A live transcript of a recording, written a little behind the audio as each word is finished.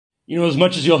As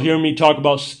much as you'll hear me talk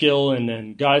about skill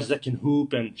and guys that can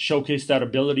hoop and showcase that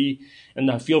ability and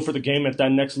that feel for the game at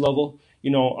that next level,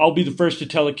 I'll be the first to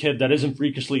tell a kid that isn't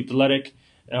freakishly athletic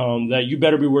that you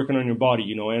better be working on your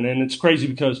body, and it's crazy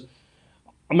because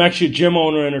I'm actually a gym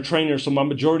owner and a trainer, so my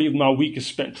majority of my week is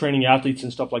spent training athletes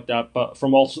and stuff like that, but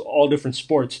from all different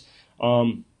sports.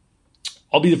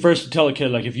 I'll be the first to tell a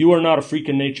kid, like, if you are not a freak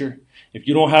in nature, if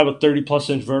you don't have a 30-plus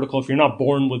inch vertical, if you're not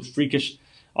born with freakish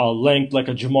length like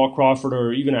a Jamal Crawford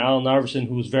or even an Allen Iverson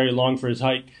who was very long for his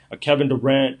height, a Kevin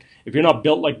Durant, if you're not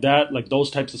built like that, like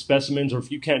those types of specimens, or if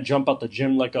you can't jump out the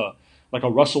gym like a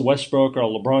Russell Westbrook or a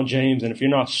LeBron James, and if you're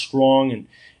not strong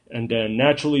and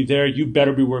naturally there, you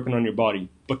better be working on your body.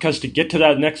 Because to get to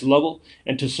that next level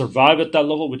and to survive at that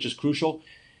level, which is crucial,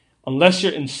 unless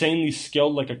you're insanely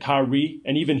skilled like a Kyrie,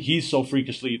 and even he's so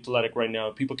freakishly athletic right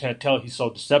now, people can't tell he's so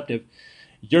deceptive,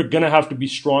 you're going to have to be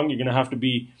strong, you're going to have to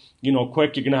be,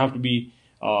 quick, you're going to have to be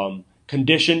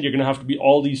conditioned, you're going to have to be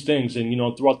all these things,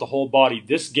 and, throughout the whole body.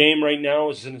 This game right now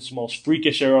is in its most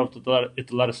freakish era of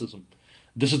athleticism.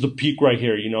 This is the peak right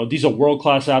here, These are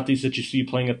world-class athletes that you see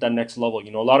playing at that next level.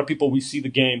 A lot of people, we see the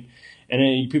game,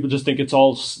 and people just think it's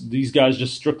all these guys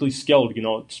just strictly skilled.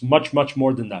 It's much, much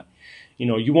more than that.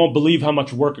 You won't believe how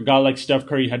much work a guy like Steph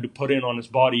Curry had to put in on his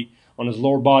body, on his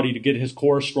lower body, to get his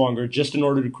core stronger, just in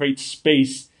order to create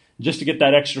space, just to get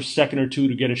that extra second or two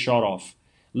to get a shot off.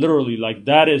 Literally, like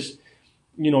that is,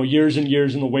 years and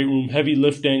years in the weight room, heavy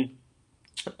lifting,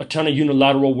 a ton of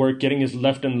unilateral work, getting his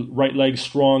left and right legs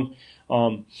strong,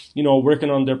 working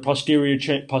on their posterior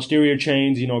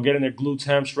chains, getting their glutes,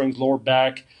 hamstrings, lower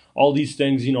back, all these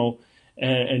things,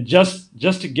 and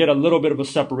just to get a little bit of a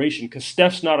separation, because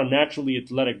Steph's not a naturally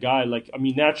athletic guy,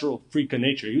 natural freak of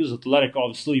nature. He was athletic,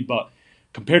 obviously, but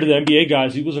compared to the NBA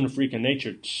guys, he wasn't a freak of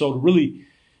nature. So to really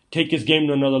take his game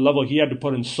to another level, he had to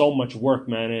put in so much work,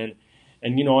 man.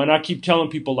 And I keep telling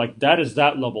people, like, that is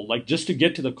that level. Like, just to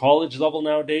get to the college level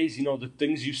nowadays, the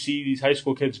things you see these high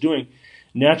school kids doing,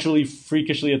 naturally,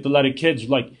 freakishly athletic kids,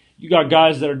 like, you got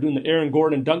guys that are doing the Aaron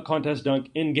Gordon dunk contest dunk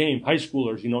in game, high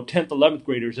schoolers, 10th, 11th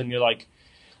graders, and you're like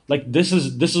this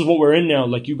is what we're in now.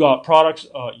 Like, you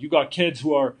got kids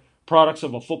who are products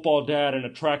of a football dad and a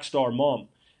track star mom,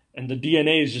 and the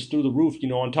DNA is just through the roof.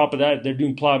 On top of that, they're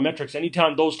doing plyometrics.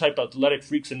 Anytime those type of athletic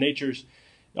freaks and natures,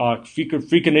 freak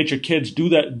of nature kids do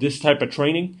this type of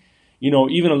training,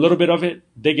 even a little bit of it,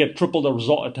 they get triple the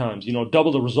result at times,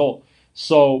 double the result.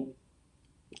 So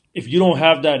if you don't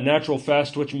have that natural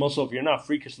fast twitch muscle, if you're not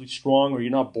freakishly strong, or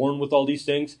you're not born with all these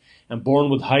things and born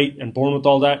with height and born with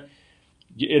all that,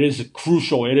 it is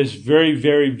crucial. It is very,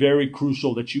 very, very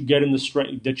crucial that you get in the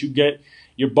strength, that you get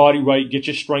your body right, get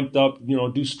your strength up,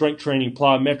 do strength training,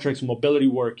 plyometrics, mobility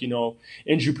work,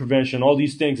 injury prevention, all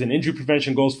these things. And injury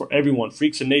prevention goes for everyone,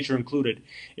 freaks of nature included.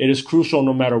 It is crucial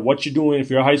no matter what you're doing. If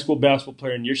you're a high school basketball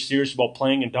player and you're serious about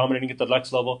playing and dominating at the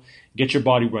next level, get your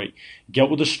body right. Get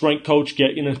with a strength coach,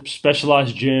 get in a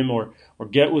specialized gym, or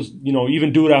get with,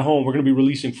 even do it at home. We're going to be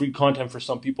releasing free content for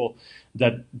some people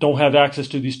that don't have access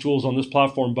to these tools on this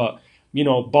platform. But,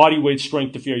 body weight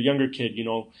strength if you're a younger kid,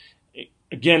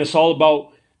 again, it's all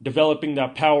about developing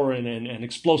that power and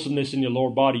explosiveness in your lower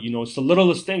body. It's the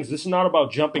littlest things. This is not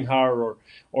about jumping higher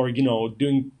or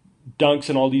doing dunks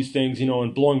and all these things,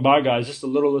 and blowing by guys. It's the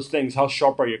littlest things. How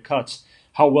sharp are your cuts?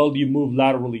 How well do you move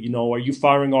laterally? Are you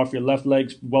firing off your left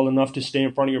legs well enough to stay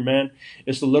in front of your man?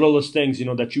 It's the littlest things,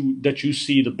 that you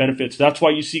see the benefits. That's why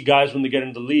you see guys when they get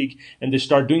into the league and they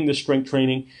start doing this strength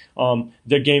training,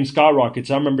 their game skyrockets.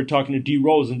 I remember talking to D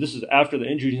Rose, and this is after the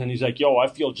injuries, and he's like, "Yo, I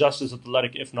feel just as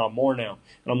athletic, if not more now."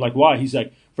 And I'm like, "Why?" He's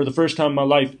like, "For the first time in my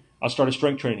life, I started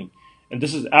strength training." And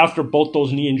this is after both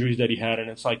those knee injuries that he had. And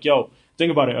it's like, yo, think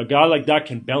about it. A guy like that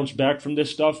can bounce back from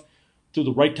this stuff through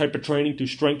the right type of training, through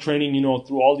strength training,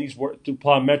 through all these work, through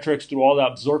plyometrics, through all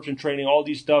that absorption training, all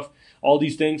these stuff, all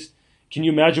these things. Can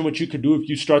you imagine what you could do if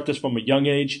you start this from a young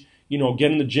age?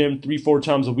 Get in the gym 3-4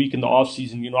 times a week in the off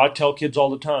season. I tell kids all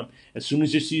the time, as soon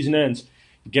as your season ends,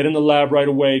 get in the lab right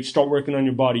away, start working on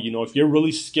your body. If you're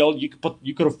really skilled, you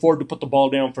could afford to put the ball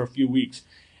down for a few weeks.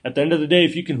 At the end of the day,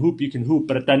 if you can hoop, you can hoop.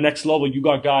 But at that next level, you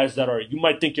got guys that you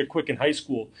might think you're quick in high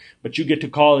school, but you get to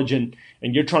college and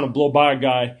you're trying to blow by a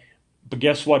guy. But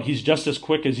guess what? He's just as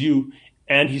quick as you,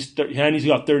 and he's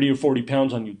got 30 or 40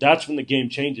 pounds on you. That's when the game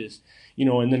changes,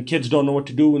 and then kids don't know what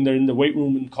to do when they're in the weight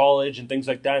room in college and things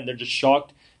like that, and they're just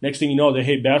shocked. Next thing you know, they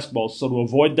hate basketball. So to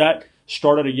avoid that,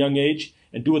 start at a young age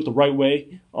and do it the right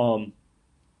way, and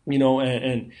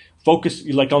focus.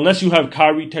 Like, unless you have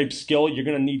Kyrie-type skill, you're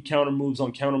going to need counter moves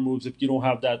on counter moves if you don't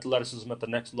have that athleticism at the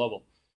next level.